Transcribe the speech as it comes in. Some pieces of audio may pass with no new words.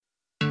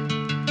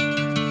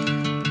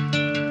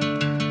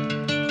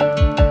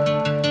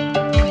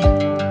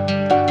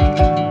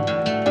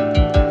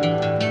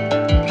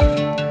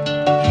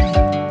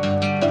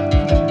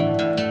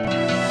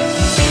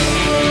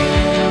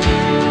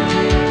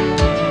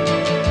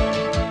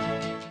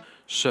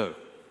So,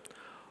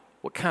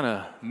 what kind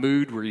of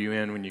mood were you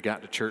in when you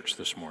got to church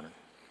this morning?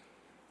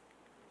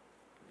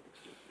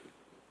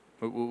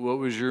 What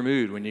was your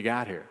mood when you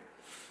got here?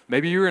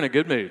 Maybe you were in a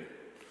good mood.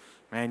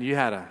 Man, you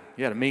had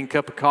a mean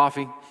cup of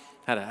coffee,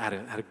 had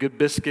a good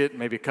biscuit,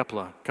 maybe a couple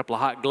of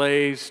hot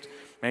glazed.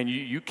 Man,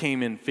 you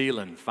came in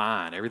feeling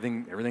fine.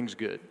 Everything's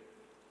good.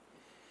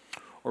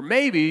 Or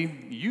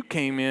maybe you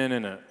came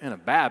in a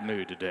bad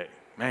mood today.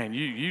 Man,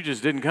 you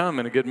just didn't come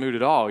in a good mood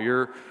at all.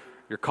 Your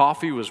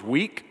coffee was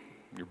weak,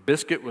 your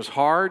biscuit was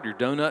hard, your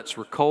donuts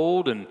were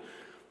cold, and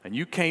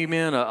you came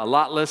in a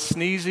lot less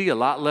sneezy, a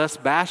lot less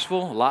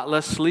bashful, a lot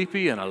less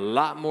sleepy, and a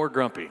lot more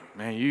grumpy.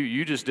 Man,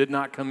 you just did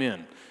not come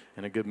in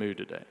a good mood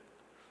today.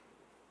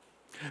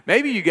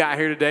 Maybe you got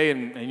here today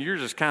and you're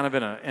just kind of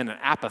in an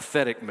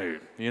apathetic mood,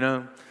 you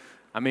know?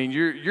 I mean,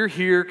 you're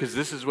here because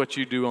this is what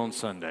you do on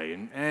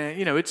Sunday. And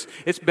you know, it's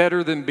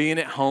better than being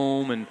at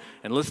home and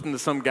listening to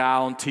some guy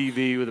on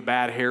TV with a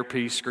bad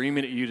hairpiece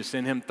screaming at you to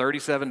send him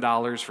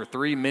 $37 for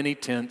 3 mini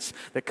tents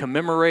that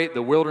commemorate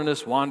the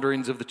wilderness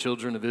wanderings of the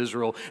children of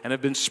Israel and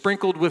have been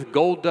sprinkled with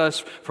gold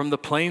dust from the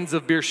plains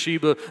of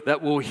Beersheba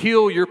that will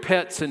heal your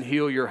pets and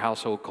heal your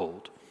household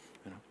cold.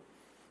 You know,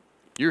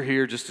 you're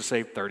here just to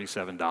save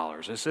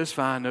 $37. It's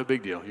fine, no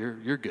big deal.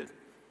 You're good.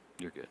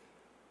 You're good.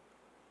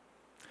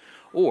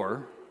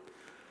 Or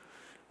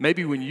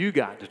maybe when you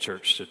got to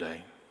church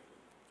today,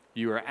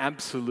 you are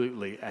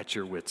absolutely at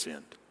your wit's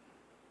end.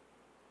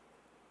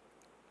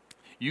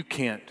 You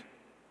can't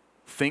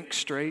think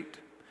straight.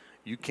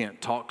 You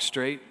can't talk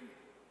straight.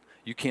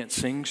 You can't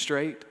sing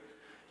straight.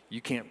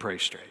 You can't pray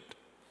straight.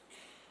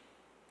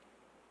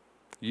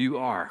 You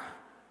are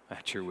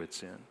at your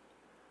wit's end.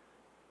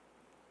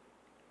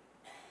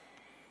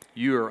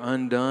 You are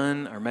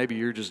undone, or maybe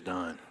you're just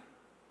done.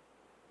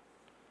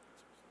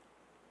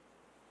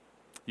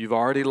 You've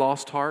already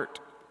lost heart,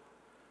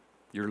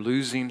 you're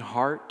losing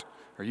heart,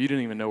 or you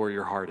don't even know where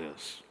your heart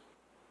is.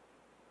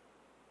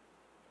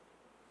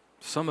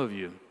 Some of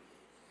you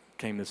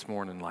came this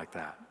morning like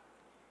that.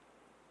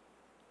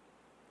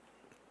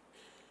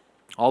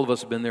 All of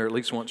us have been there at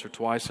least once or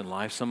twice in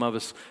life. Some of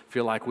us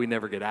feel like we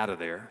never get out of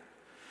there.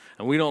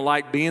 And we don't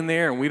like being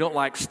there, and we don't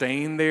like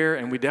staying there,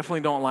 and we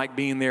definitely don't like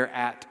being there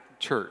at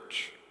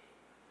church.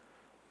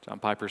 John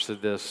Piper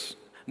said this: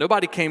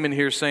 nobody came in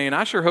here saying,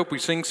 I sure hope we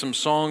sing some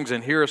songs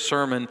and hear a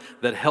sermon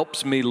that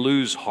helps me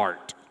lose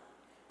heart.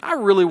 I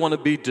really want to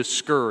be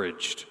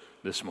discouraged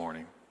this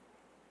morning.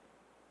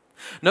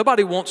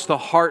 Nobody wants the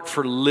heart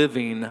for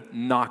living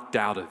knocked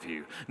out of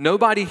you.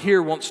 Nobody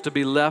here wants to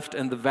be left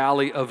in the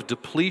valley of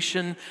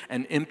depletion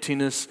and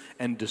emptiness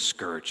and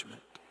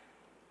discouragement.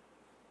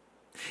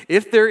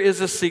 If there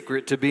is a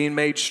secret to being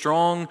made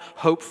strong,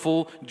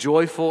 hopeful,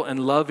 joyful, and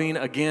loving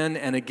again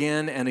and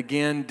again and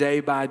again, day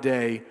by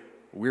day,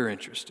 we're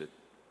interested.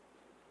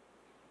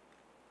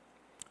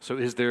 So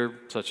is there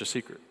such a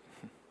secret?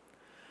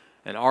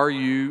 And are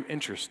you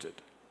interested?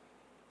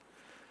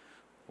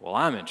 Well,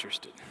 I'm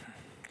interested.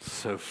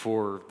 So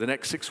for the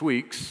next 6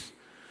 weeks,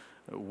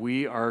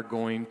 we are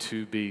going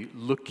to be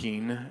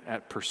looking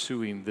at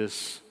pursuing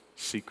this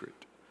secret.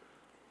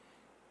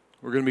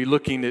 We're going to be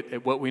looking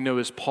at what we know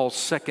is Paul's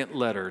second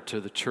letter to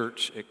the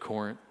church at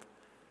Corinth,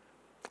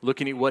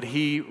 looking at what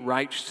he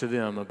writes to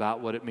them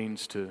about what it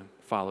means to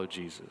follow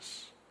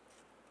Jesus.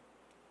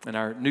 And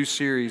our new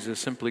series is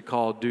simply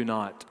called Do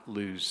Not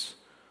Lose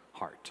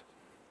Heart.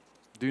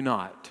 Do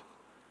not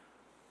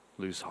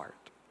lose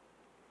heart.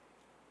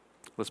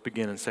 Let's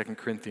begin in 2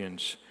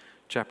 Corinthians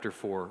chapter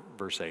 4,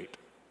 verse 8.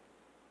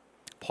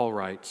 Paul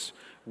writes,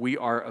 we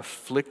are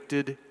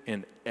afflicted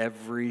in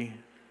every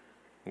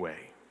way.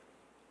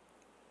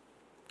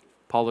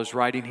 Paul is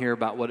writing here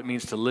about what it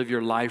means to live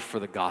your life for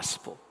the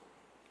gospel.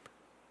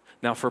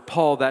 Now, for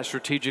Paul, that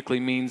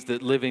strategically means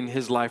that living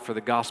his life for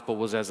the gospel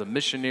was as a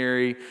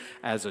missionary,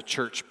 as a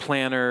church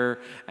planner,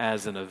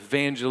 as an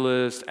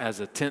evangelist, as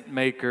a tent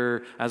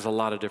maker, as a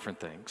lot of different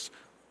things.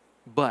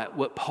 But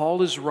what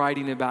Paul is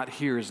writing about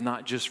here is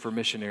not just for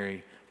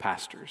missionary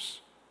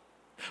pastors.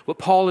 What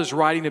Paul is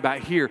writing about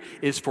here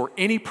is for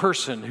any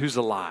person who's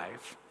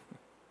alive.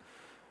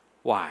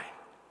 Why?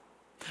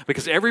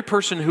 Because every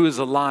person who is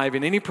alive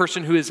and any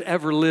person who has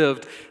ever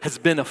lived has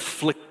been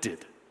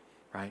afflicted,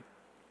 right?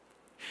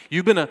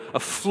 You've been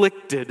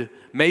afflicted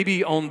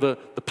maybe on the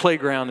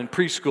playground in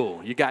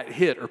preschool. You got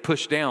hit or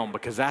pushed down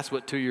because that's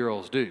what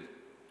 2-year-olds do.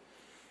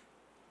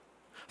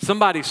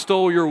 Somebody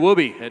stole your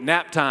whoopee at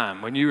nap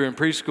time when you were in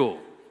preschool.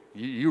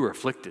 You were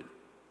afflicted.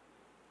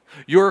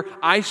 Your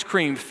ice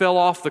cream fell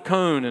off the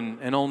cone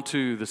and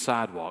onto the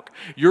sidewalk.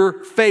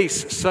 Your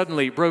face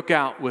suddenly broke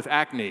out with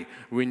acne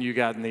when you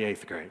got in the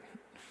 8th grade.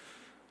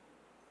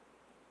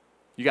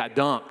 You got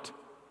dumped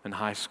in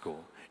high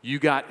school. You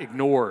got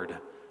ignored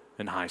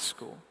in high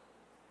school.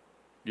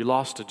 You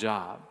lost a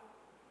job.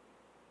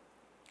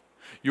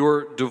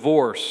 Your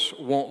divorce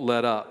won't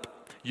let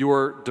up.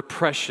 Your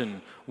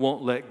depression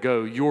won't let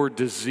go. Your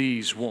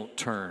disease won't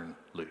turn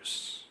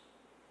loose.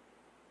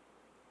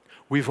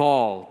 We've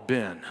all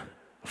been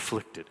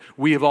afflicted.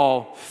 We have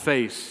all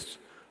faced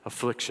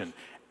affliction.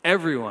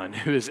 Everyone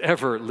who has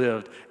ever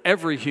lived,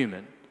 every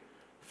human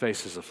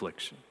faces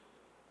affliction.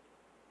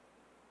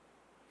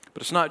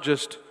 But it's not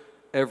just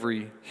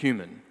every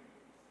human.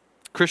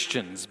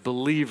 Christians,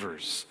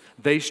 believers,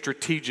 they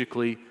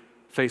strategically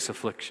face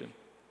affliction.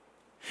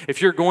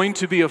 If you're going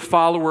to be a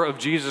follower of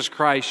Jesus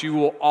Christ, you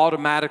will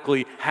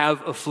automatically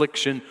have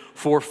affliction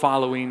for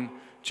following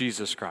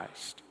Jesus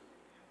Christ.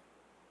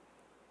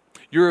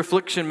 Your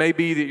affliction may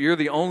be that you're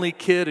the only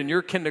kid in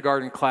your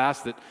kindergarten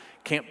class that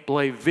can't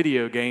play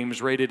video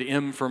games rated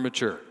M for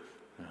mature.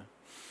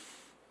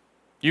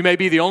 You may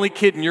be the only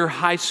kid in your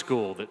high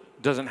school that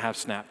doesn't have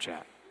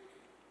Snapchat.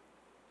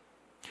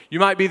 You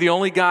might be the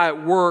only guy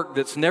at work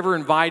that's never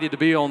invited to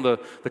be on the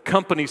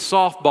company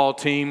softball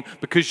team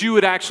because you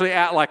would actually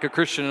act like a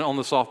Christian on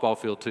the softball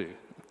field too.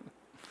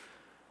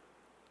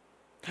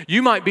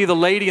 You might be the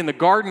lady in the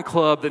garden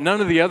club that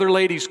none of the other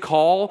ladies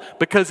call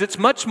because it's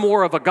much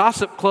more of a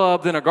gossip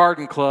club than a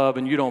garden club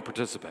and you don't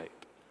participate.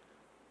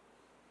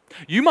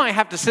 You might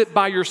have to sit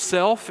by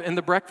yourself in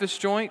the breakfast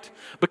joint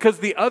because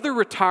the other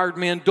retired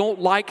men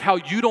don't like how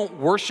you don't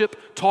worship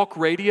talk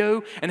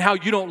radio and how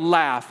you don't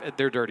laugh at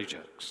their dirty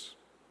jokes.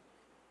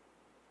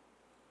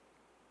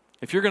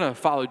 If you're going to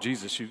follow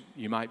Jesus,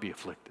 you might be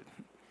afflicted.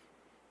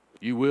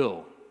 You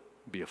will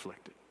be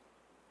afflicted.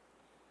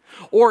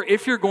 Or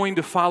if you're going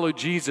to follow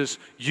Jesus,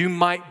 you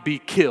might be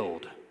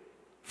killed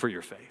for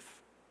your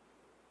faith.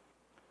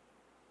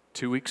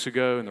 2 weeks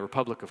ago in the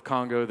Republic of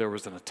Congo, there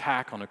was an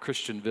attack on a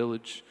Christian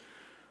village.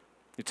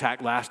 The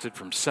attack lasted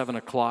from 7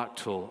 o'clock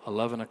till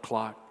 11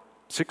 o'clock.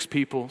 6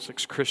 people,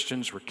 6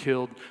 Christians were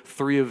killed.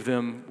 3 of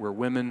them were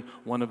women.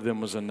 1 of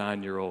them was a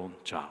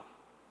 9-year-old child.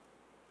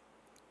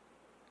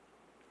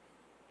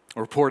 A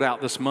report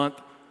out this month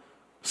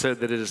said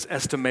that it is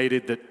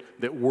estimated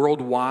that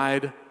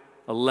worldwide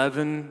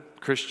 11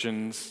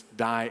 Christians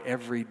die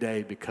every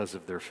day because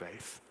of their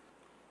faith.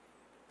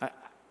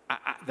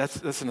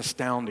 That's an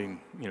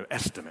astounding,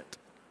 estimate.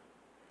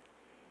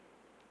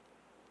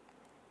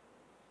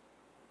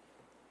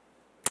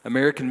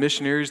 American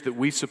missionaries that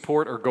we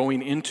support are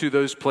going into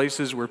those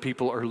places where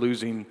people are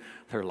losing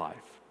their life.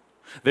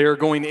 They are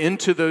going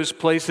into those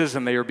places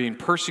and they are being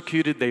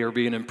persecuted, they are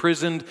being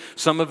imprisoned.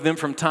 Some of them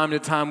from time to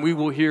time we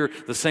will hear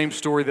the same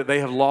story that they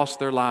have lost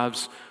their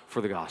lives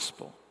for the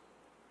gospel.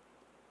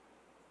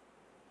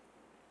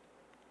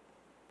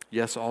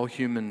 Yes, all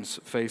humans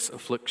face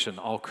affliction.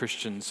 All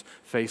Christians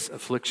face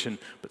affliction.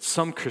 But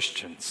some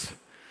Christians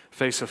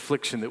face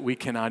affliction that we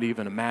cannot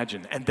even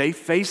imagine. And they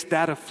face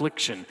that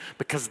affliction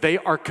because they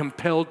are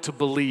compelled to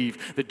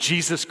believe that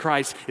Jesus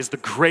Christ is the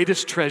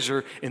greatest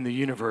treasure in the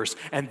universe.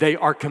 And they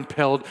are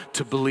compelled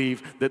to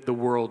believe that the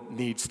world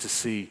needs to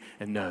see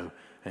and know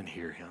and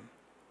hear him.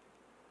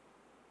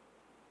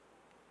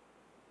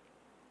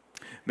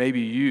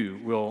 Maybe you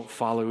will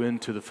follow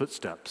into the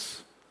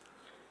footsteps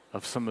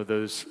of some of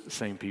those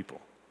same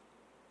people.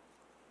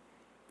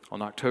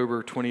 On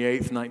October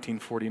 28th,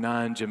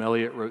 1949, Jim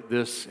Elliot wrote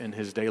this in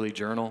his daily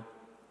journal.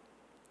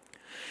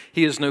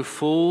 He is no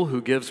fool who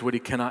gives what he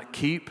cannot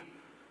keep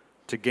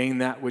to gain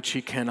that which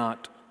he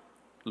cannot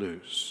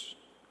lose.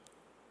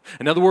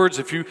 In other words,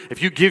 if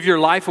you give your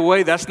life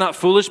away, that's not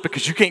foolish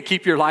because you can't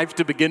keep your life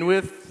to begin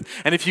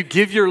with. And if you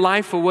give your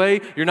life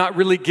away, you're not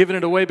really giving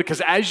it away because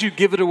as you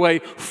give it away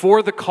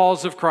for the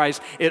cause of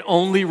Christ, it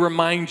only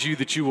reminds you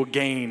that you will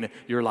gain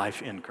your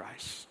life in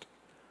Christ.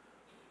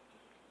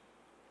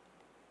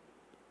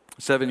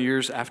 7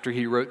 years after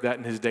he wrote that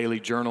in his daily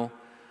journal,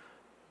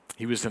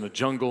 he was in a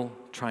jungle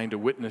trying to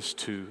witness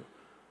to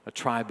a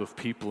tribe of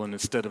people, and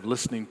instead of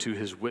listening to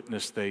his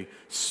witness, they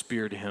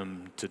speared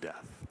him to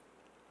death.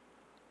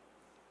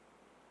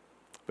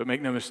 But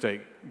make no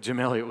mistake, Jim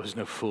Elliot was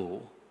no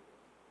fool.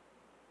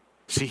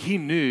 See, he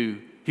knew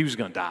he was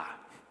going to die.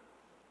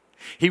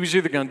 He was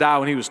either going to die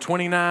when he was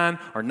 29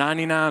 or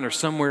 99 or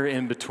somewhere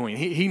in between.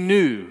 He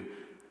knew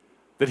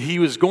that he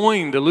was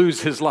going to lose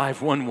his life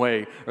one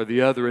way or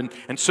the other.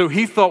 And so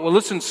he thought, well,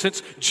 listen,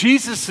 since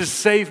Jesus has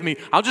saved me,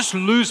 I'll just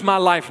lose my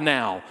life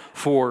now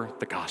for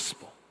the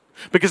gospel.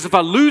 Because if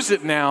I lose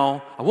it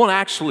now, I won't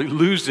actually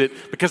lose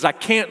it because I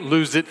can't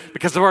lose it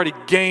because I've already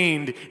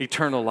gained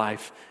eternal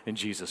life in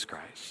Jesus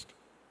Christ.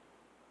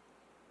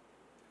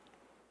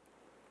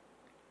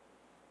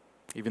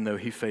 Even though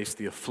he faced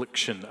the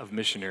affliction of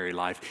missionary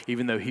life,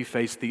 even though he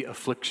faced the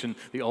affliction,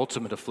 the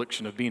ultimate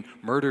affliction of being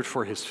murdered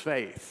for his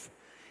faith,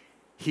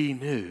 he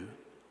knew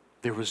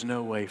there was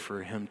no way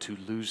for him to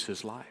lose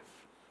his life.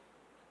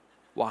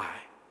 Why?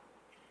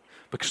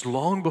 Because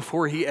long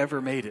before he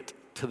ever made it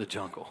to the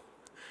jungle,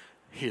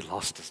 he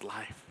lost his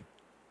life.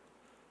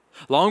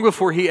 Long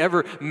before he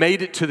ever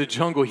made it to the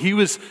jungle, he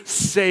was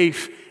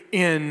safe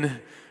in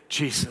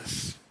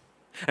Jesus.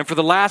 And for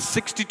the last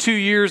 62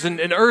 years and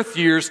earth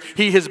years,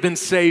 he has been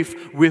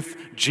safe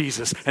with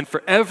Jesus. And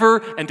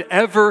forever and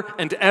ever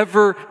and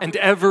ever and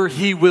ever,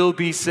 he will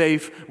be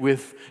safe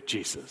with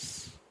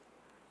Jesus.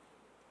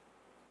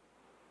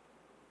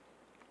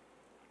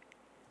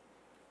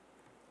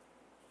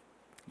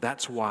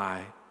 That's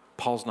why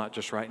Paul's not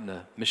just writing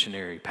to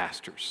missionary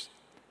pastors.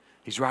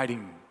 He's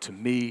writing to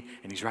me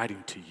and he's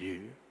writing to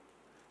you.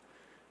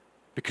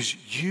 because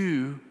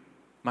you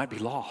might be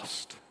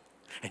lost.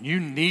 And you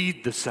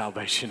need the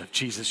salvation of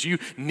Jesus. You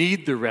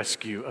need the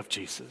rescue of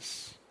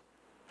Jesus.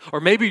 Or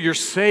maybe you're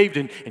saved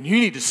and you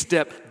need to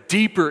step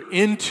deeper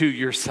into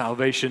your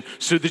salvation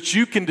so that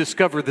you can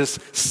discover this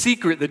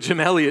secret that Jim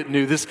Elliot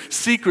knew, this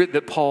secret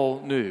that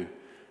Paul knew.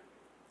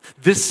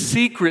 This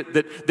secret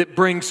that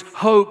brings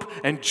hope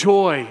and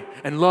joy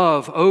and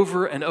love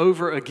over and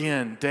over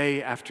again,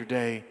 day after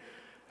day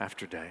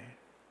after day.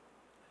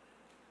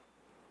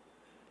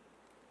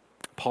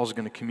 Paul's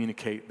going to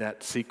communicate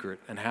that secret,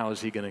 and how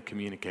is he going to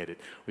communicate it?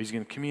 Well, he's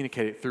going to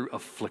communicate it through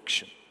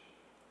affliction.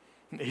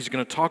 He's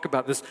going to talk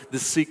about this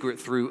secret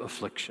through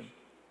affliction.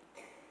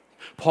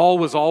 Paul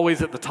was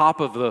always at the top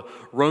of the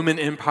Roman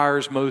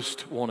Empire's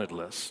most wanted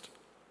list.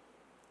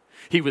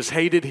 He was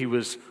hated, he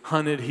was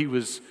hunted, he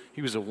was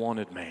a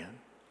wanted man.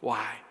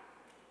 Why?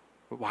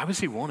 Why was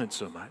he wanted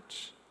so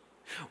much?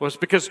 Well, it's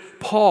because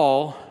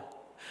Paul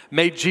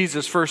made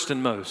Jesus first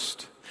and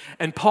most.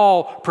 And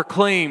Paul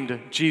proclaimed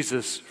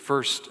Jesus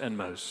first and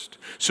most.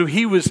 So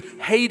he was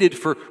hated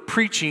for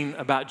preaching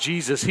about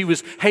Jesus. He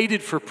was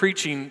hated for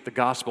preaching the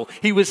gospel.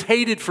 He was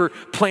hated for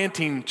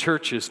planting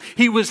churches.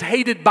 He was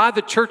hated by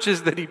the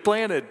churches that he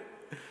planted.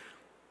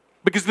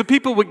 Because the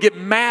people would get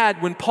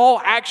mad when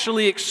Paul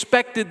actually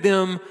expected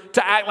them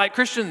to act like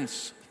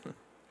Christians.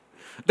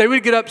 They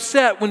would get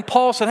upset when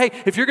Paul said, hey,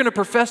 if you're going to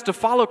profess to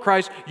follow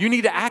Christ, you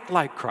need to act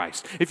like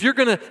Christ. If you're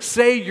going to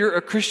say you're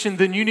a Christian,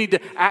 then you need to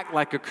act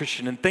like a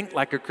Christian and think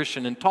like a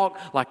Christian and talk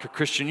like a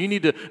Christian. You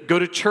need to go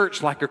to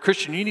church like a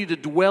Christian. You need to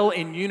dwell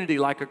in unity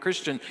like a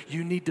Christian.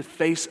 You need to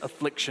face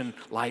affliction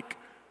like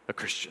a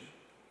Christian.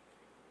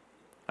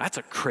 That's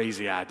a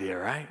crazy idea,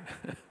 right?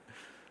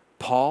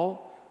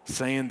 Paul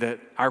saying that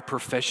our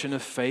profession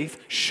of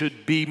faith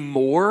should be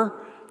more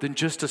than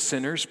just a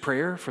sinner's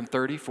prayer from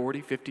 30,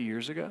 40, 50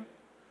 years ago.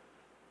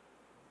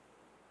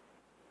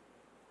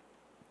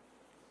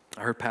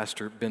 I heard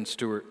Pastor Ben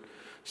Stewart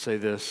say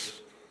this: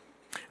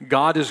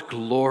 God is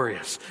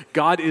glorious.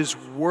 God is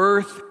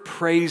worth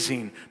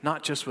praising,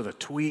 not just with a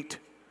tweet,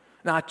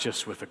 not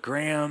just with a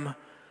gram,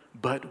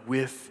 but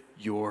with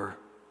your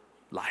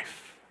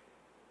life.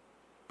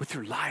 With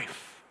your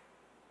life.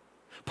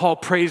 Paul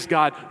praised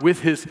God with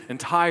his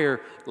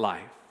entire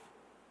life.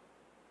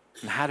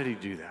 And how did he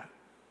do that?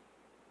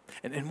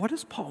 And what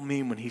does Paul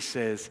mean when he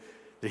says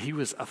that he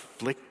was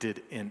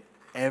afflicted in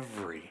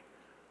every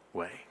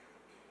way?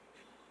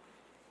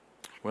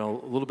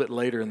 Well, a little bit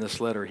later in this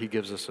letter, he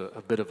gives us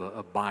a bit of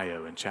a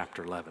bio in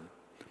chapter 11.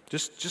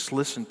 Just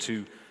listen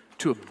to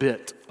a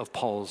bit of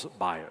Paul's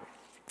bio.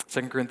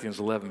 2 Corinthians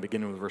 11,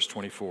 beginning with verse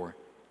 24.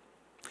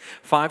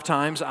 5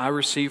 times I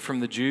received from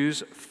the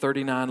Jews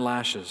 39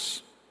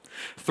 lashes.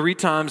 3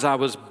 times I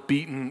was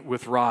beaten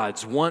with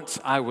rods. Once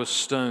I was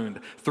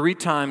stoned. 3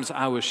 times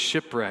I was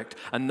shipwrecked.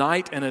 A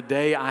night and a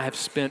day I have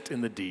spent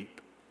in the deep.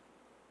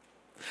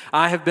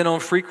 I have been on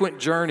frequent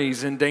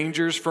journeys in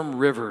dangers from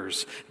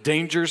rivers,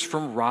 dangers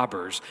from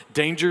robbers,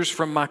 dangers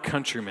from my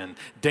countrymen,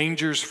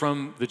 dangers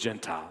from the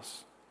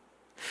Gentiles.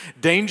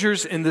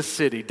 Dangers in the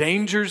city,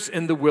 dangers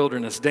in the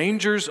wilderness,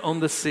 dangers on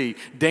the sea,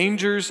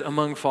 dangers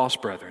among false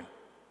brethren.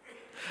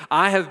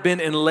 I have been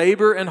in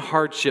labor and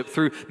hardship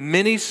through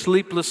many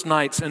sleepless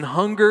nights, in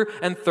hunger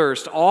and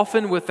thirst,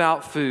 often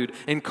without food,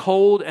 in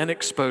cold and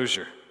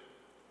exposure.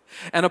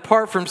 And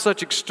apart from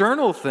such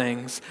external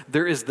things,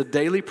 there is the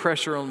daily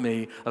pressure on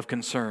me of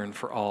concern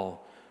for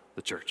all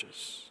the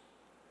churches.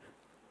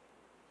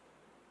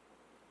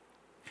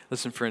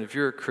 Listen, friend, if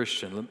you're a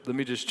Christian, let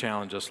me just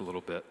challenge us a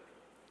little bit.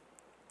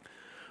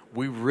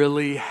 We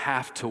really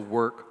have to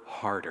work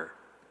harder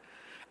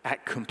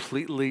at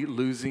completely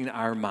losing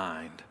our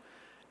mind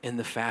in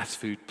the fast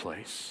food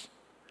place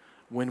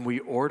when we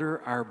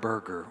order our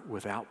burger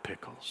without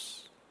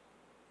pickles.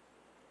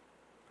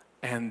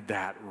 And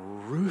that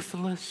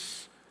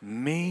ruthless,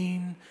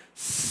 mean,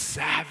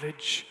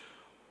 savage,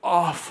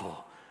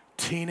 awful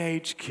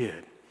teenage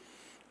kid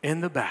in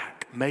the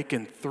back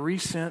making 3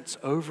 cents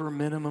over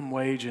minimum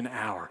wage an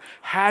hour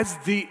has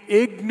the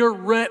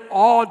ignorant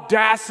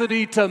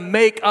audacity to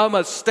make a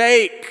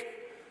mistake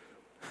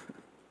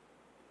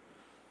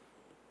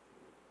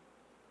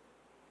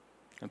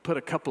and put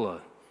a couple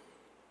of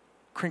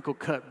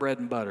crinkle-cut bread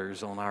and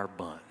butters on our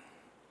bun.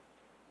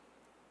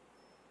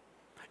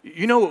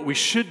 You know what we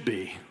should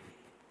be?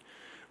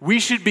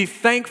 We should be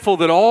thankful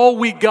that all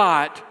we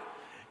got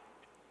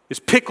is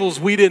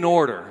pickles we didn't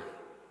order.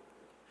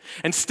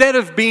 Instead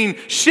of being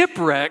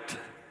shipwrecked,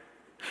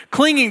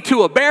 clinging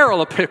to a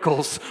barrel of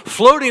pickles,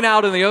 floating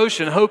out in the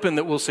ocean, hoping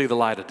that we'll see the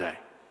light of day.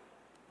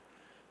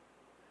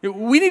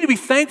 We need to be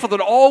thankful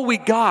that all we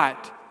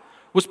got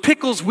was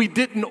pickles we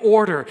didn't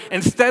order,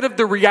 instead of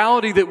the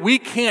reality that we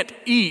can't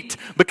eat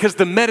because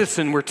the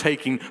medicine we're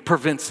taking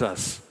prevents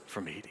us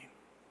from eating.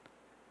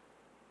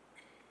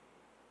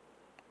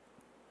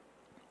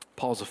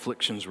 Paul's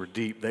afflictions were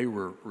deep. They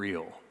were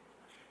real.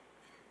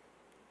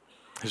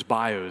 His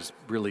bio is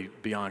really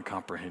beyond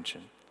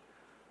comprehension.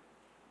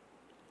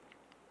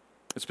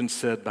 It's been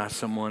said by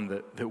someone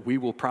that we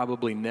will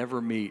probably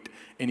never meet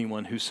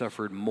anyone who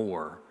suffered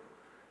more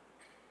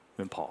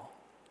than Paul.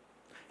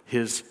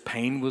 His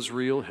pain was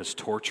real. His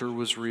torture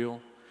was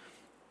real.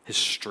 His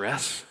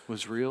stress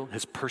was real.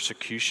 His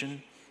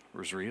persecution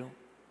was real.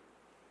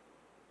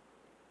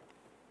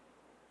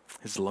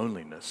 His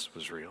loneliness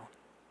was real.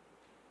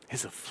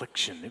 His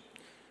affliction,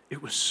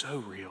 it was so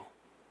real.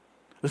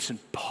 Listen,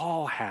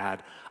 Paul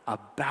had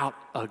about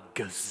a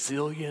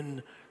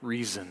gazillion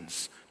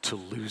reasons to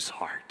lose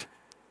heart.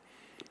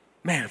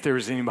 Man, if there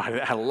was anybody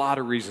that had a lot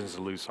of reasons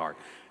to lose heart,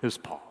 it was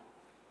Paul.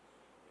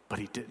 But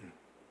he didn't.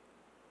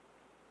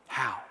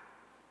 How?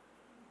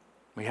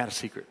 We had a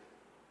secret.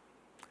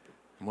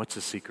 And what's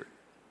the secret?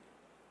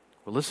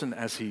 Well, listen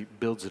as he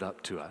builds it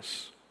up to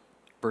us.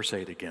 Verse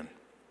 8 again.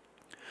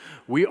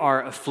 We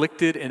are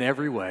afflicted in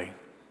every way,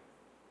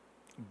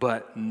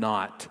 but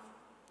not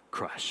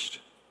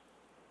crushed.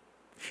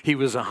 He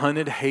was a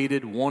hunted,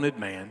 hated, wanted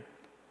man.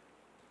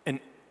 And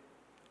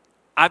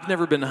I've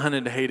never been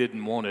hunted, hated,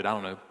 and wanted. I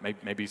don't know.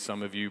 Maybe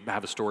some of you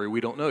have a story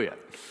we don't know yet.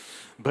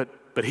 But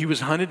he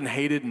was hunted and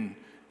hated and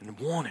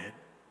wanted.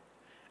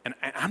 And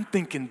I'm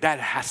thinking that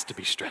has to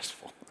be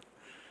stressful.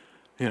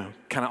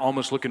 Kind of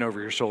almost looking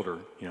over your shoulder,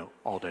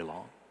 all day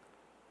long.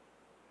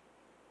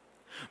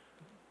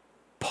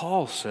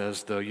 Paul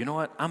says, though, you know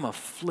what? I'm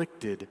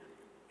afflicted,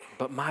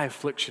 but my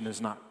affliction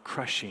is not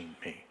crushing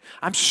me.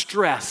 I'm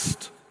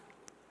stressed,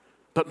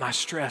 but my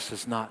stress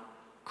is not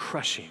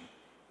crushing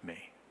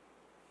me.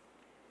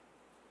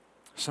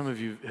 Some of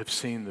you have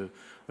seen the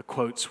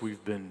quotes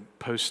we've been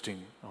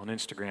posting on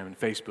Instagram and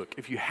Facebook.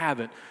 If you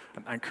haven't,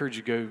 I encourage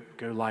you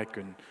go like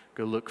and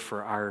go look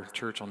for our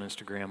church on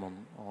Instagram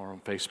or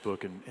on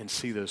Facebook and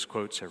see those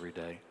quotes every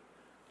day.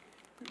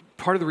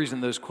 Part of the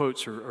reason those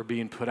quotes are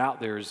being put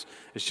out there is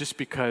just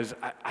because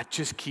I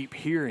just keep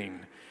hearing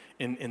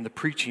in the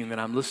preaching that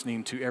I'm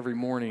listening to every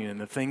morning and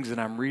the things that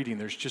I'm reading,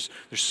 there's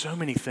so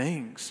many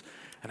things.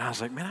 And I was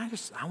like, man,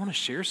 I want to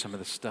share some of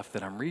the stuff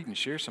that I'm reading,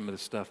 share some of the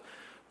stuff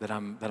that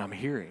I'm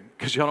hearing.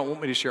 Because y'all don't want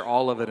me to share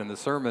all of it in the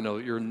sermon,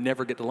 or you'll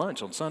never get to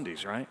lunch on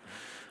Sundays, right?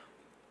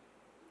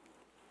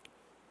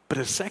 But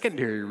a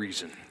secondary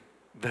reason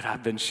that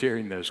I've been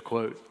sharing those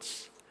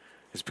quotes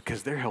is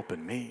because they're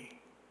helping me.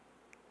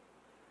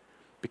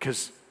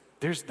 Because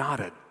there's not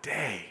a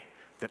day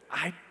that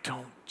I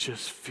don't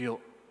just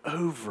feel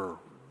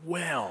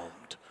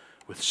overwhelmed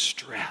with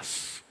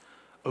stress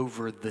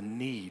over the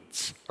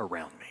needs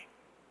around me.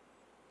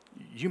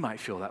 You might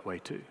feel that way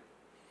too.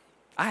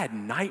 I had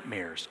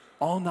nightmares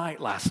all night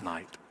last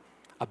night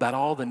about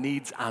all the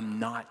needs I'm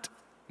not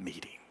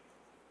meeting.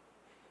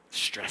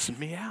 Stressing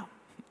me out.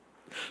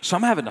 So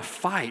I'm having to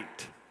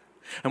fight.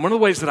 And one of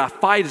the ways that I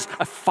fight is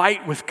I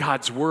fight with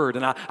God's word.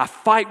 And I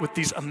fight with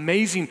these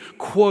amazing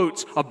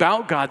quotes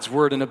about God's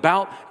word and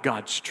about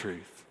God's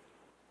truth.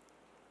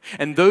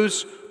 And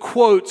those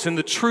quotes and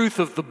the truth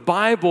of the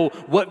Bible,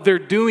 what they're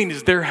doing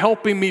is they're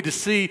helping me to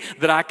see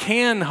that I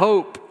can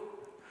hope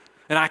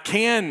and I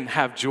can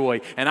have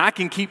joy and I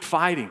can keep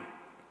fighting.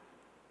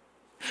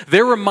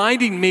 They're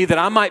reminding me that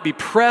I might be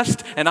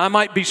pressed and I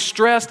might be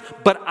stressed,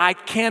 but I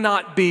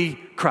cannot be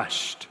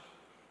crushed.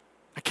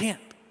 I can't.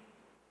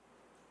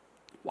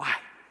 Why?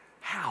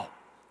 How?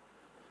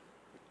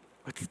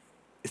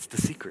 It's the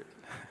secret.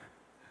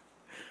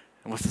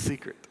 And what's the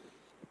secret?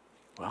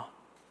 Well,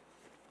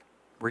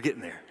 we're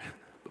getting there.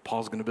 But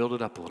Paul's going to build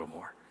it up a little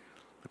more.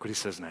 Look what he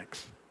says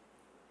next.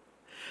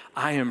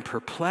 I am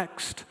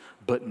perplexed,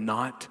 but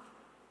not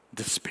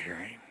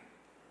despairing.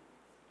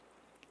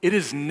 It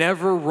is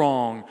never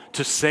wrong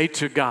to say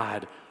to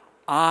God,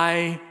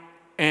 I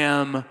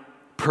am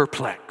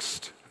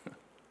perplexed.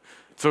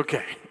 It's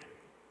okay.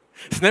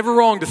 It's never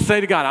wrong to say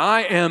to God,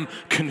 I am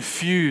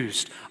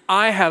confused.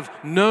 I have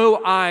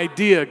no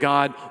idea,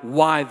 God,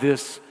 why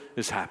this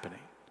is happening.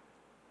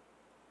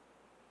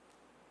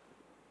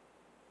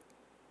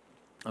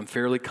 I'm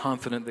fairly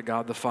confident that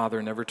God the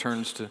Father never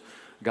turns to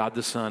God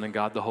the Son and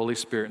God the Holy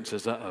Spirit and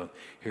says,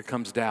 here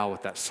comes Dow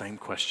with that same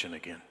question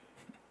again.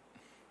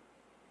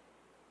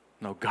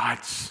 No,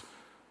 God's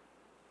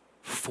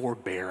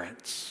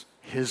forbearance,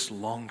 His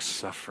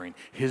long-suffering,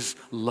 His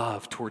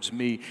love towards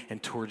me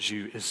and towards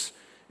you is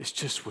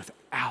just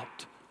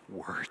without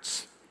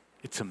words.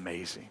 It's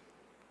amazing.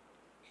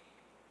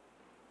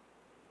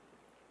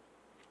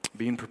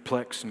 Being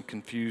perplexed and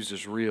confused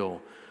is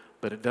real,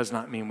 but it does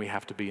not mean we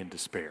have to be in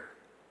despair.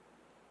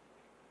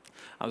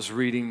 I was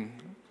reading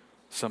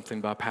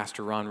something by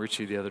Pastor Ron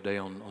Ritchie the other day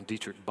on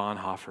Dietrich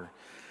Bonhoeffer.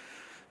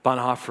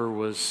 Bonhoeffer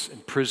was in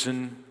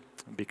prison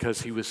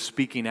because he was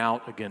speaking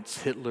out against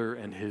Hitler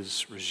and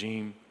his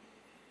regime.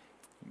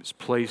 He was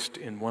placed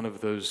in one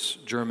of those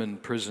German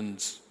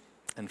prisons.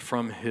 And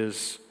from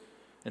his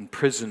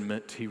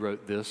imprisonment, he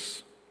wrote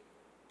this: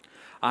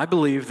 I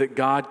believe that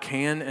God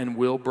can and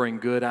will bring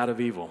good out of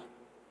evil.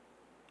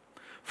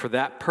 For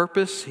that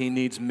purpose, He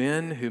needs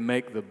men who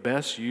make the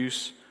best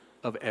use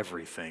of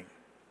everything.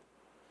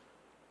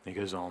 He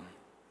goes on.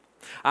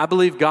 I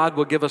believe God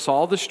will give us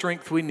all the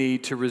strength we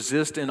need to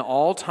resist in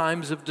all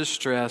times of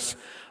distress,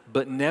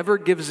 but never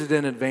gives it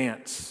in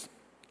advance,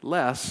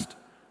 lest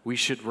we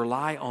should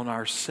rely on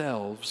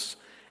ourselves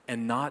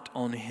and not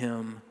on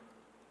Him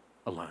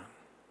alone.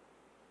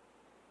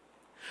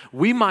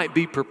 We might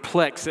be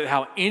perplexed at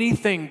how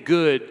anything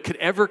good could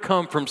ever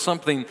come from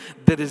something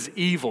that is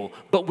evil,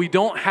 but we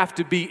don't have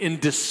to be in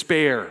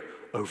despair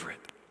over it.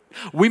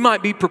 We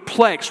might be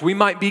perplexed, we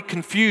might be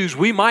confused,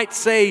 we might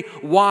say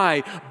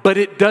why, but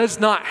it does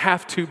not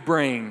have to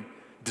bring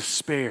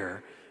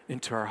despair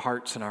into our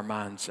hearts and our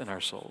minds and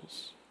our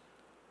souls.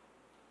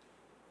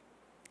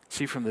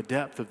 See, from the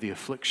depth of the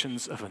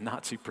afflictions of a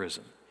Nazi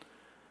prison,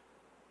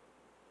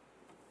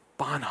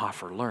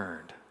 Bonhoeffer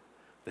learned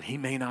that he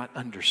may not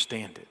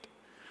understand it,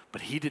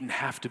 but he didn't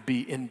have to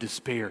be in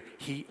despair.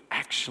 He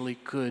actually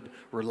could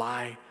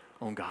rely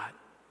on God.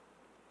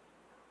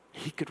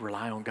 He could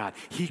rely on God.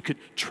 He could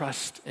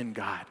trust in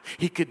God.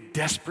 He could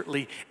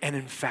desperately and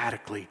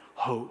emphatically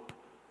hope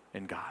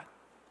in God.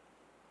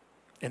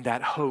 And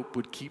that hope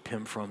would keep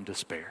him from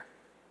despair.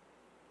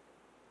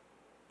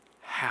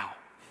 How?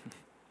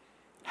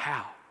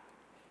 How?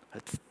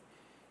 That's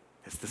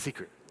the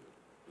secret.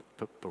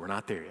 But we're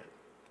not there yet.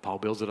 Paul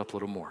builds it up a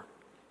little more.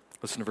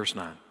 Listen to verse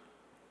 9.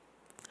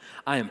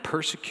 I am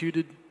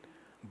persecuted,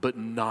 but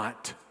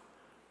not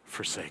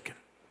forsaken.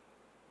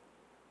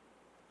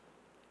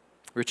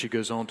 Ritchie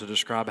goes on to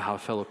describe how a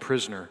fellow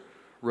prisoner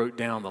wrote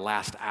down the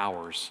last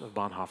hours of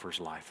Bonhoeffer's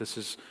life. This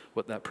is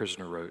what that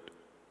prisoner wrote.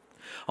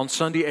 On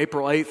Sunday,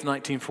 April 8th,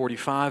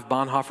 1945,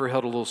 Bonhoeffer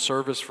held a little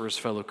service for his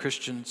fellow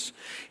Christians.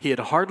 He had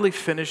hardly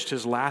finished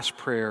his last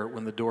prayer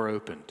when the door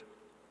opened.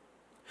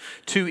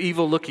 Two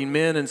evil-looking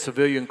men in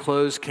civilian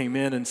clothes came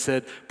in and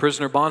said,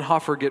 "Prisoner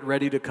Bonhoeffer, get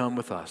ready to come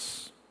with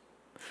us."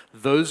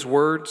 Those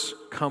words,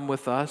 "come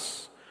with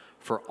us,"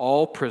 for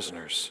all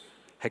prisoners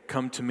had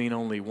come to mean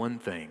only one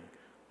thing: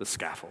 the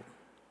scaffold.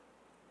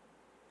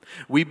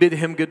 We bid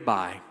him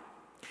goodbye.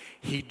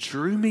 He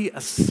drew me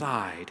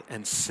aside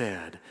and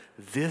said,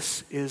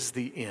 "This is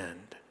the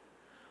end,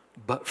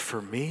 but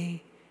for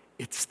me,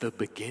 it's the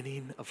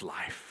beginning of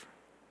life."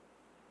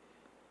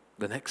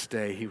 The next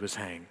day, he was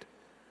hanged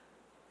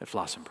at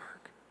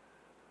Flossenburg.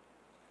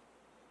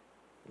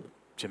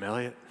 Jim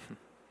Elliot,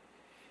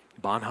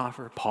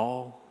 Bonhoeffer,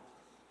 Paul,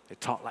 they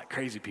taught like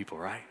crazy people,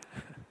 right?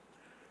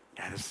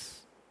 Yeah,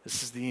 this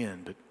is the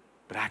end,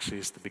 but actually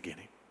it's the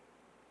beginning.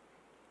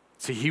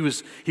 See, he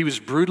was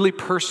brutally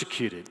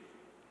persecuted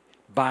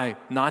by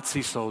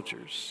Nazi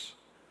soldiers,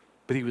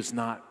 but he was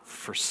not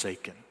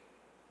forsaken.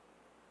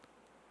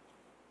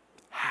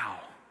 How?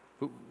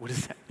 What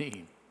does that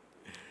mean?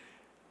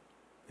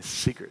 It's a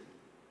secret.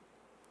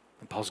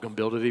 And Paul's going to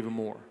build it even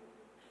more.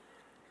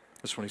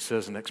 That's when he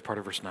says in the next part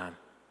of verse 9.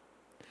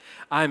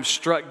 I am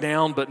struck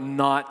down but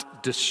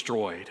not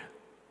destroyed.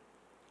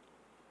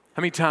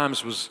 How many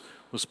times was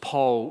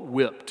Paul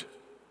whipped?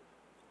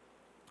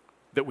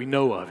 That we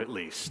know of, at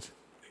least.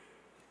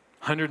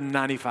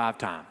 195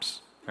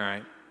 times, all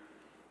right?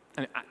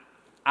 And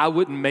I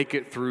wouldn't make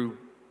it through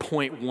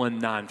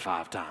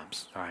 0.195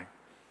 times, all right?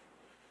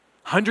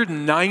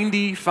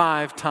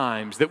 195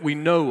 times that we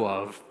know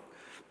of,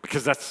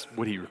 because that's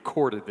what he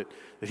recorded,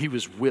 that he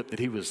was whipped, that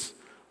he was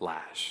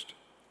lashed.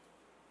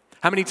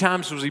 How many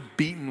times was he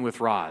beaten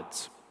with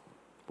rods?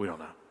 We don't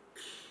know.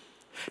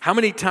 How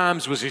many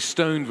times was he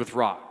stoned with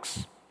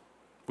rocks?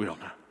 We don't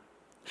know.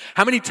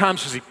 How many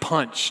times was he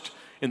punched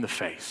in the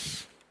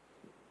face?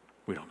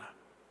 We don't know.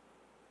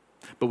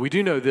 But we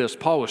do know this: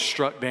 Paul was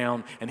struck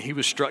down, and he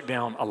was struck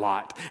down a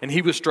lot. And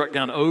he was struck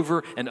down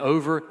over and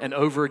over and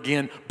over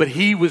again, but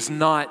he was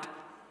not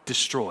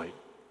destroyed.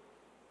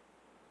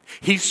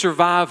 He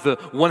survived the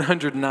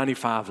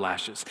 195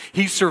 lashes.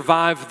 He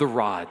survived the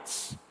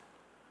rods.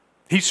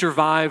 He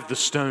survived the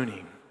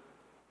stoning.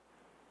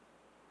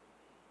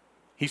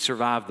 He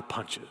survived the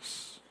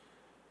punches.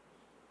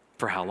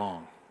 For how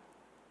long?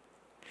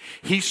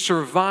 He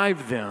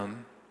survived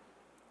them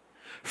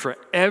for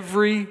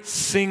every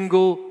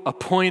single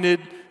appointed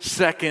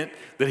second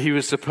that he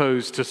was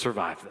supposed to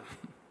survive them.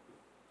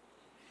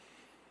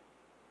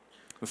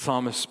 The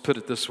psalmist put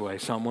it this way,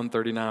 Psalm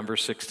 139,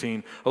 verse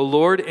 16. O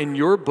Lord, in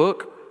your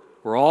book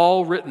were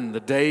all written the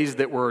days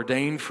that were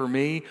ordained for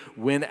me,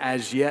 when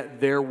as yet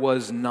there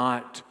was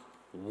not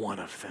one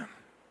of them.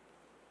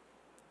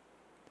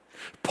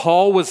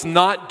 Paul was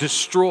not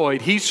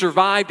destroyed. He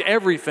survived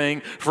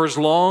everything for as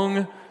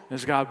long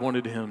as God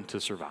wanted him to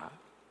survive.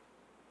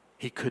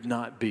 He could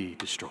not be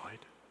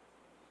destroyed.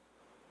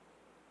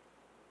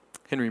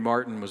 Henry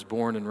Martyn was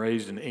born and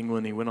raised in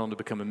England. He went on to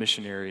become a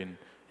missionary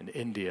in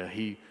India.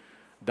 He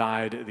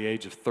died at the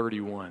age of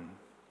 31.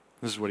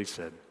 This is what he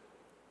said.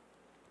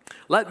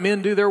 Let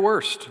men do their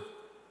worst.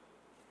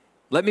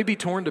 Let me be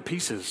torn to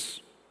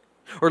pieces.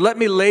 Or let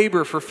me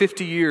labor for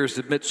 50 years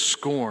amid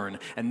scorn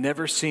and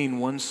never seen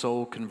one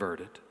soul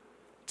converted.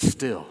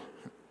 Still,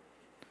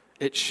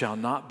 it shall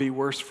not be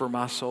worse for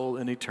my soul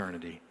in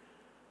eternity,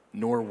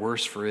 nor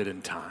worse for it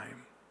in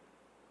time.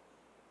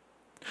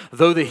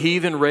 Though the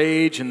heathen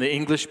rage and the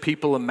English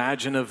people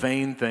imagine a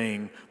vain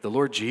thing, the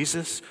Lord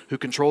Jesus, who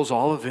controls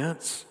all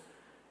events,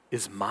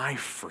 is my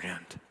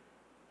friend,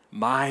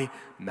 my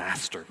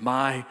master,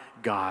 my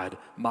God,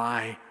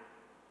 my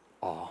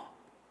all.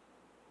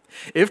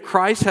 If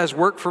Christ has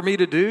work for me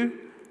to do,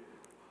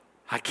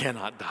 I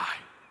cannot die.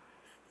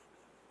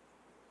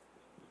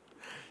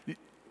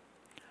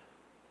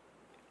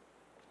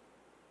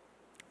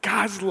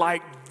 guys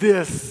like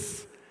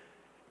this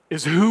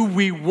is who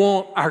we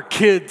want our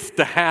kids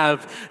to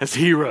have as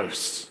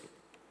heroes.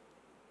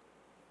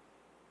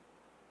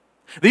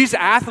 These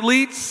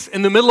athletes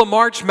in the middle of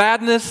March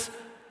Madness,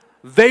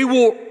 they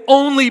will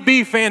only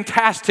be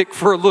fantastic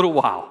for a little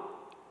while.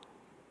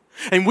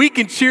 And we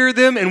can cheer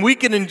them and we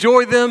can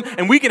enjoy them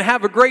and we can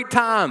have a great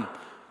time.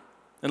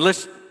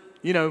 Unless,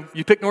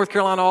 you pick North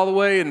Carolina all the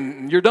way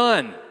and you're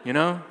done,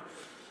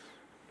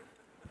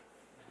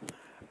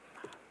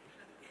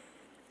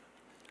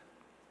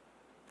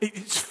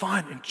 It's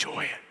fun,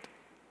 enjoy it.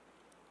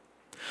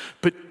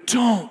 But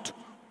don't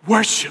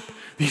worship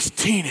these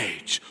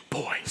teenage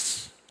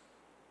boys.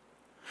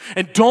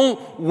 And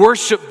don't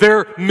worship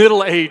their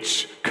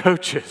middle-aged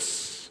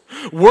coaches.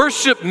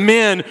 Worship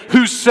men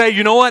who say,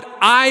 you know what,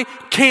 I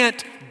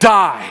can't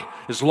die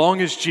as long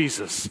as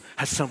Jesus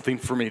has something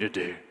for me to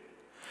do.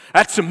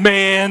 That's a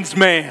man's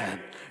man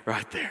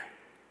right there.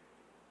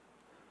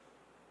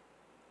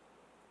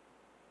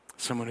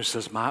 Someone who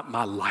says,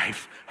 my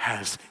life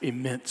has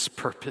immense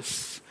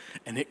purpose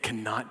and it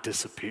cannot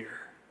disappear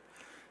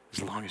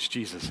as long as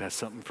Jesus has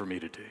something for me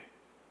to do.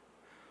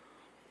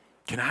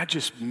 Can I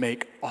just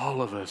make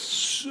all of us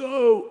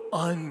so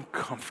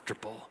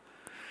uncomfortable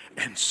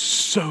and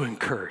so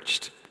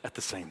encouraged at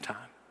the same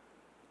time?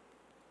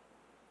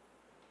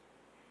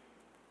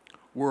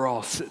 We're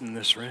all sitting in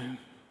this room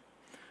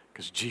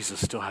because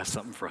Jesus still has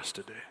something for us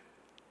to do.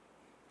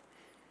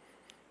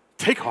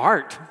 Take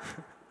heart.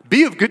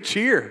 Be of good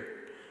cheer.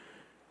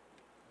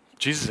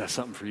 Jesus has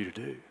something for you to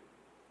do.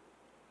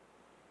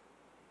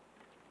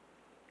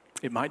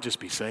 It might just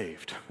be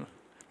saved.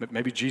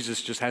 Maybe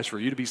Jesus just has for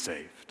you to be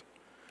saved.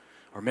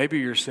 Or maybe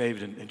you're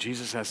saved and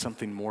Jesus has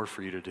something more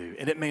for you to do.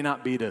 And it may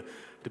not be to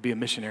be a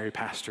missionary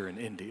pastor in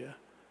India.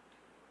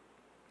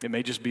 It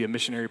may just be a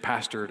missionary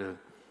pastor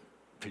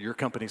to your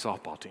company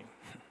softball team.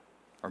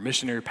 Or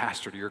missionary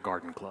pastor to your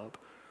garden club.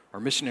 Or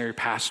missionary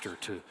pastor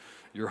to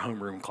your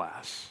homeroom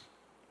class.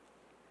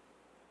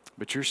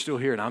 But you're still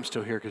here and I'm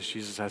still here because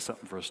Jesus has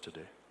something for us to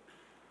do.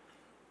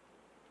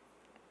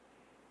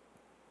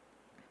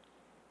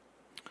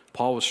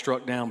 Paul was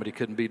struck down, but he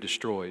couldn't be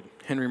destroyed.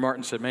 Henry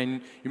Martin said,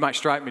 man, you might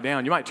strike me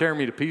down, you might tear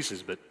me to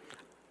pieces, but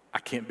I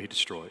can't be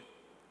destroyed.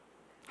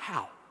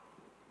 How?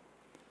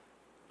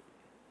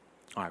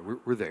 All right,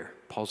 we're there.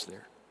 Paul's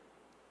there.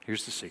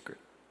 Here's the secret.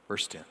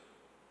 Verse 10.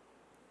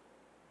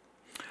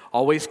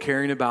 Always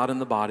carrying about in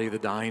the body the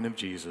dying of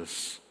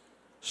Jesus,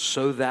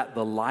 so that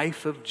the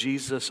life of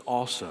Jesus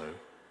also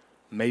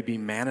may be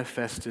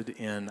manifested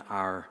in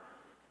our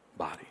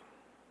body.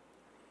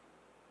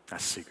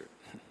 That's the secret.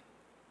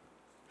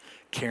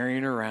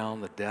 Carrying around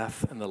the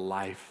death and the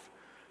life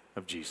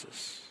of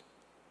Jesus.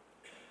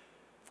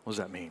 What does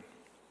that mean?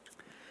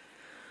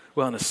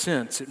 Well, in a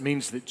sense, it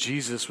means that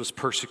Jesus was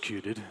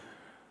persecuted,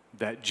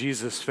 that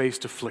Jesus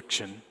faced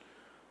affliction,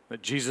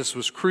 that Jesus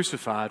was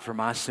crucified for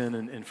my sin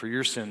and for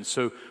your sin.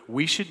 So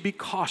we should be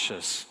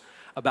cautious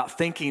about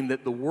thinking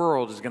that the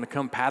world is going to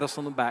come pat us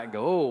on the back and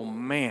go, oh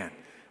man,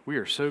 we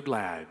are so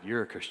glad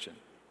you're a Christian.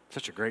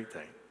 Such a great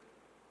thing.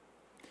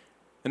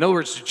 In other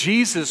words,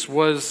 Jesus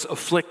was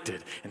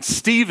afflicted, and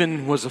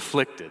Stephen was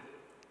afflicted,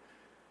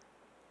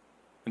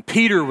 and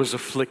Peter was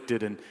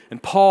afflicted, and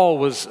Paul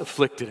was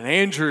afflicted, and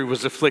Andrew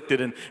was afflicted,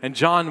 and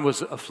John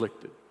was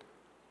afflicted,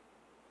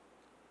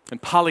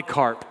 and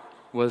Polycarp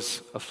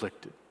was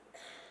afflicted,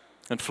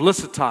 and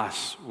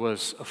Felicitas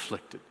was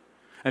afflicted,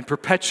 and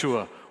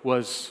Perpetua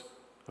was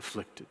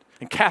afflicted,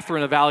 and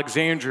Catherine of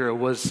Alexandria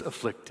was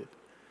afflicted.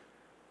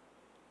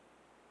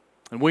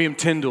 And William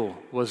Tyndale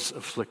was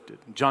afflicted.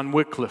 And John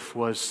Wycliffe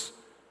was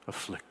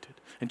afflicted.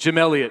 And Jim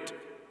Elliot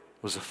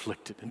was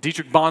afflicted. And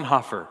Dietrich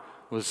Bonhoeffer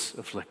was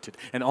afflicted.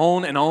 And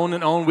on and on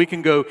and on. We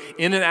can go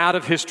in and out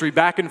of history,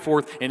 back and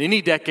forth, in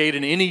any decade,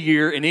 in any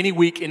year, in any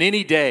week, in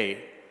any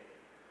day.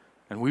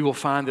 And we will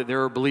find that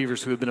there are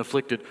believers who have been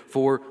afflicted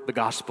for the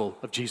gospel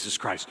of Jesus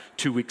Christ.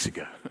 2 weeks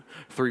ago,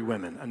 3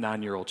 women, a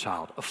 9-year-old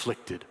child,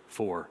 afflicted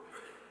for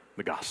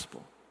the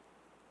gospel.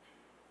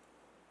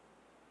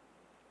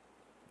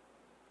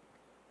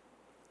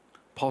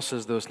 Paul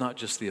says, though, it's not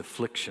just the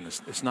affliction,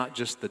 it's not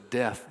just the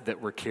death that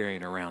we're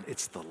carrying around,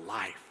 it's the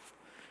life.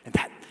 And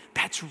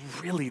that's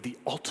really the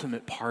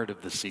ultimate part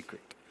of the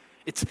secret.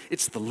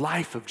 It's the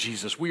life of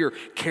Jesus. We are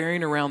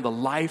carrying around the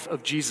life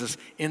of Jesus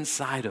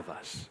inside of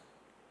us.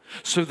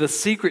 So the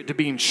secret to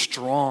being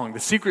strong, the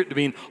secret to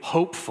being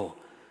hopeful,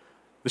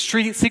 the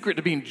secret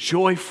to being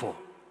joyful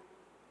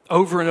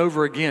over and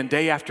over again,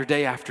 day after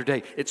day after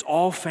day, it's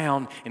all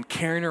found in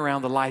carrying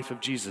around the life of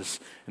Jesus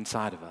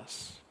inside of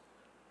us.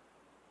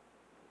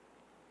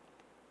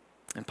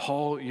 And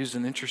Paul used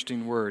an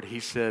interesting word.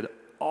 He said,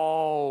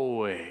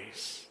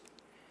 always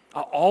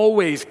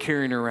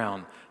carrying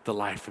around the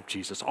life of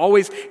Jesus.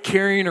 Always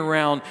carrying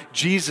around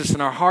Jesus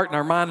in our heart and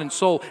our mind and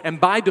soul. And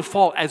by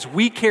default, as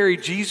we carry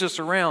Jesus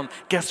around,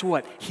 guess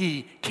what?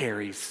 He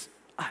carries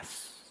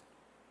us.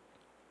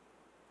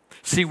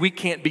 See, we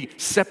can't be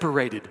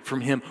separated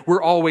from him.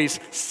 We're always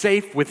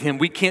safe with him.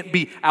 We can't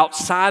be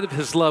outside of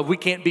his love. We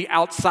can't be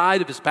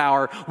outside of his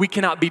power. We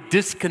cannot be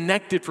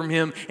disconnected from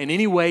him in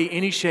any way,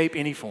 any shape,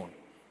 any form.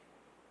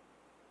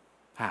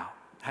 How?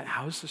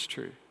 How is this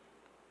true?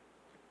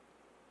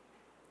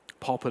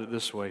 Paul put it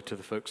this way to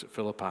the folks at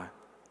Philippi.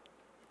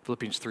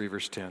 Philippians 3,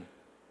 verse 10.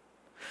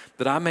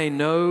 That I may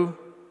know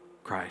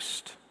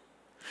Christ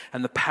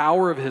and the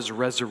power of his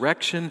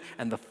resurrection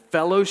and the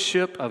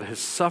fellowship of his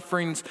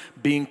sufferings,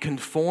 being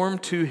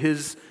conformed to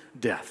his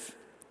death.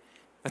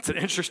 That's an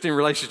interesting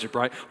relationship,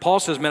 right? Paul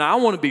says, man, I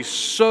want to be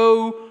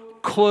so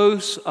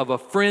close of a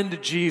friend to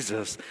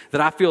Jesus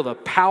that I feel the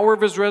power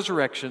of his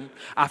resurrection,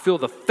 I feel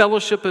the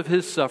fellowship of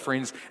his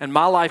sufferings, and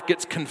my life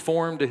gets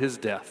conformed to his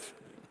death.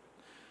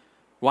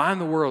 Why in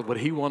the world would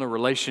he want a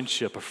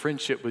relationship, a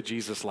friendship with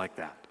Jesus like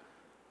that?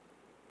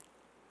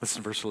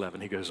 Listen to verse 11,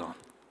 he goes on.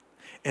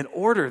 In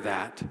order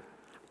that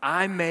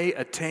I may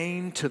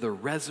attain to the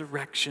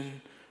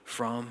resurrection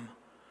from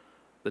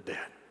the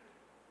dead.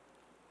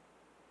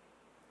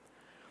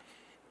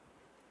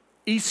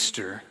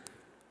 Easter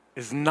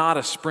is not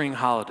a spring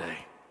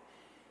holiday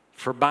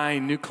for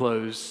buying new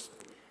clothes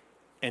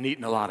and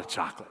eating a lot of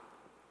chocolate.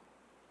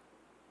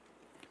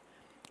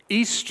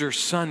 Easter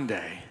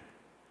Sunday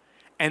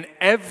and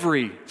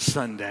every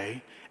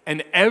Sunday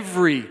and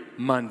every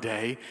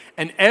Monday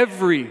and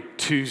every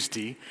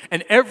Tuesday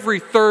and every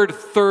third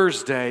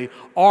Thursday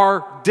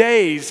are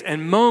days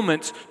and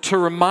moments to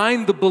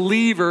remind the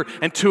believer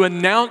and to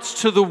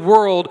announce to the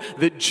world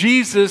that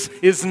Jesus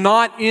is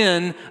not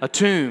in a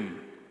tomb.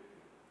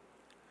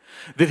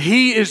 That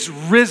he is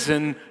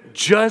risen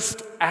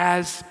just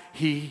as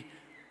he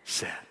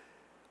said.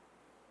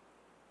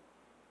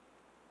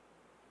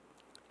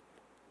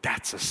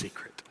 That's a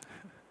secret.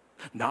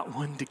 Not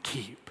one to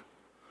keep,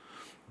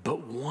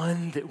 but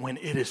one that when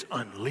it is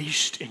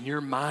unleashed in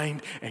your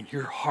mind and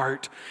your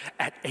heart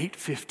at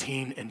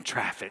 8:15 in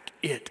traffic,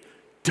 it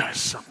does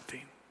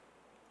something.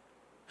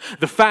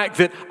 The fact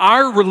that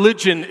our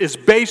religion is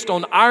based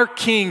on our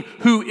King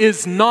who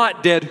is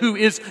not dead, who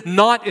is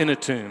not in a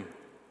tomb,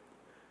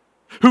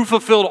 who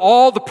fulfilled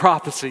all the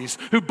prophecies,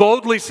 who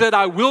boldly said,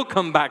 I will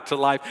come back to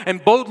life,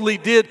 and boldly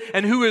did,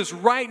 and who is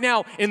right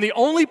now in the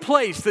only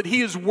place that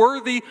he is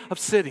worthy of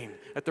sitting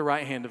at the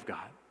right hand of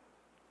God.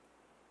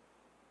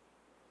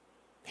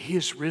 He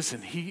is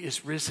risen. He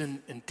is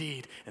risen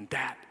indeed, and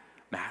that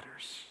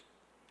matters.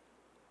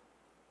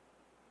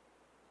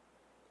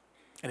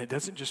 And it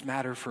doesn't just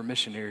matter for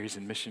missionaries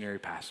and missionary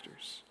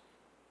pastors.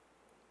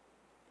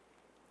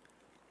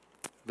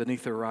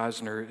 Benitha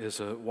Reisner is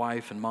a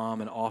wife and mom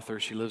and author.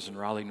 She lives in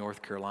Raleigh,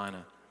 North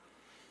Carolina.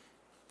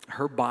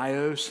 Her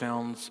bio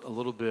sounds a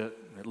little bit,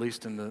 at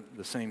least in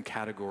the same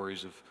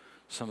categories of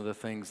some of the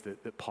things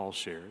that Paul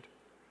shared.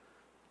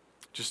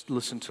 Just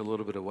listen to a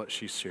little bit of what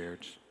she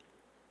shared.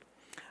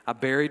 I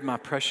buried my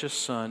precious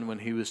son when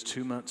he was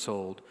 2 months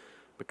old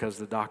because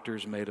the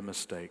doctors made a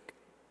mistake.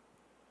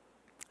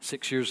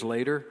 6 years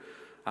later,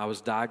 I was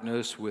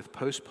diagnosed with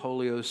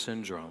post-polio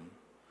syndrome,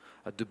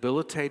 a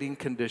debilitating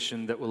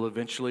condition that will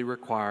eventually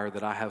require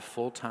that I have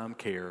full-time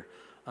care,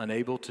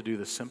 unable to do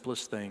the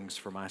simplest things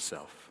for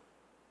myself.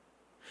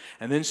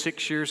 And then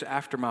 6 years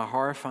after my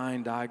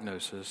horrifying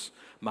diagnosis,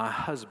 my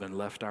husband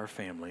left our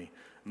family,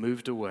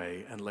 moved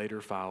away, and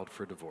later filed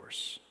for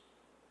divorce.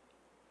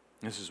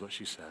 This is what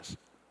she says.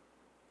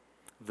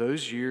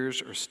 Those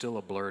years are still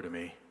a blur to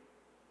me.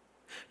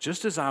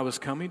 Just as I was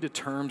coming to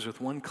terms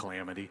with one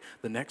calamity,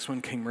 the next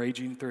one came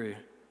raging through.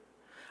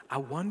 I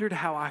wondered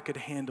how I could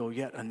handle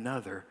yet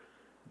another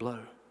blow.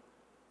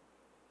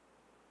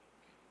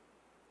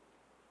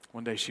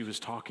 One day she was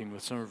talking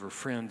with some of her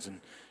friends,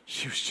 and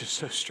she was just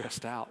so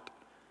stressed out.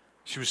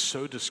 She was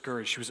so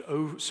discouraged. She was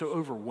so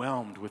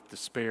overwhelmed with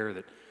despair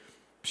that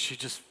she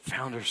just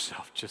found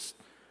herself just,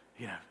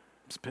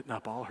 spitting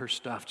up all her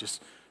stuff,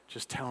 just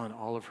telling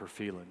all of her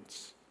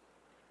feelings.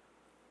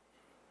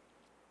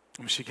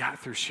 When she got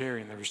through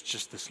sharing, there was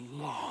just this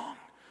long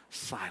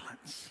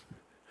silence.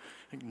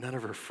 I think none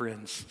of her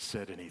friends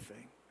said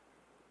anything.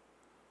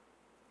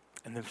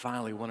 And then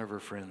finally, one of her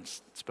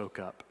friends spoke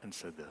up and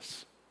said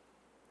this.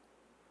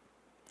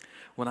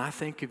 When I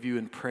think of you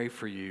and pray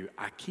for you,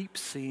 I keep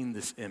seeing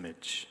this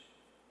image.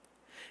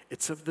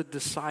 It's of the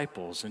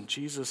disciples and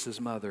Jesus'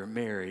 mother,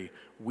 Mary,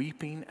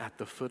 weeping at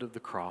the foot of the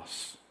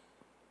cross.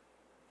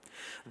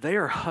 They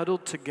are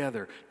huddled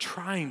together,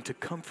 trying to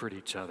comfort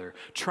each other,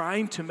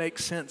 trying to make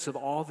sense of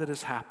all that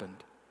has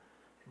happened.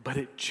 But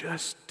it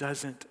just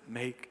doesn't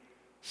make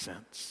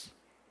sense.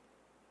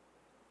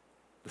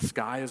 The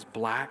sky is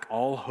black.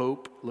 All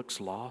hope looks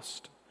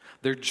lost.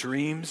 Their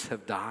dreams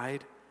have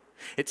died.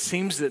 It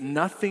seems that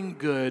nothing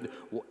good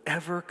will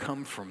ever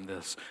come from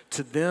this.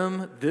 To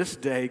them, this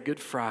day, Good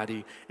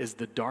Friday, is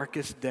the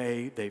darkest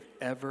day they've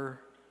ever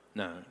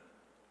known.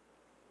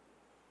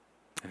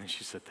 And then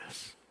she said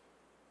this.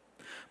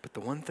 But the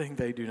one thing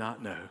they do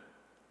not know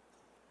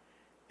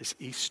is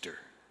Easter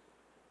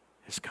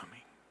is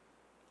coming.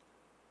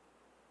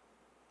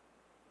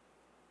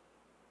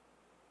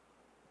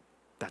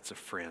 That's a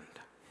friend.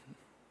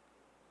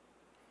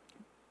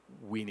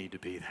 we need to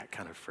be that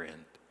kind of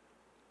friend.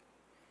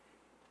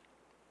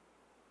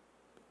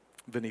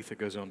 Vinitha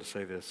goes on to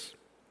say this: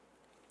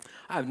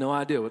 I have no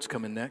idea what's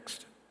coming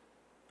next.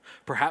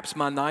 Perhaps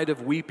my night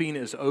of weeping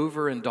is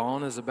over and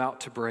dawn is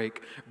about to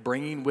break,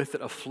 bringing with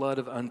it a flood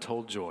of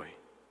untold joy.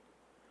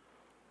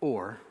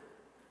 Or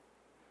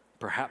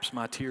perhaps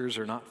my tears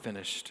are not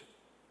finished.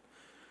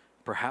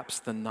 Perhaps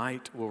the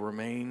night will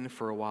remain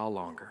for a while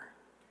longer.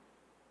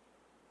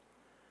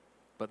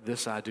 But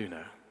this I do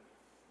know: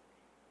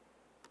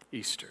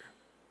 Easter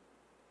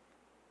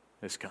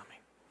is coming.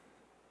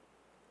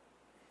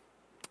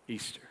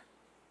 Easter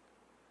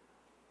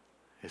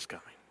is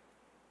coming.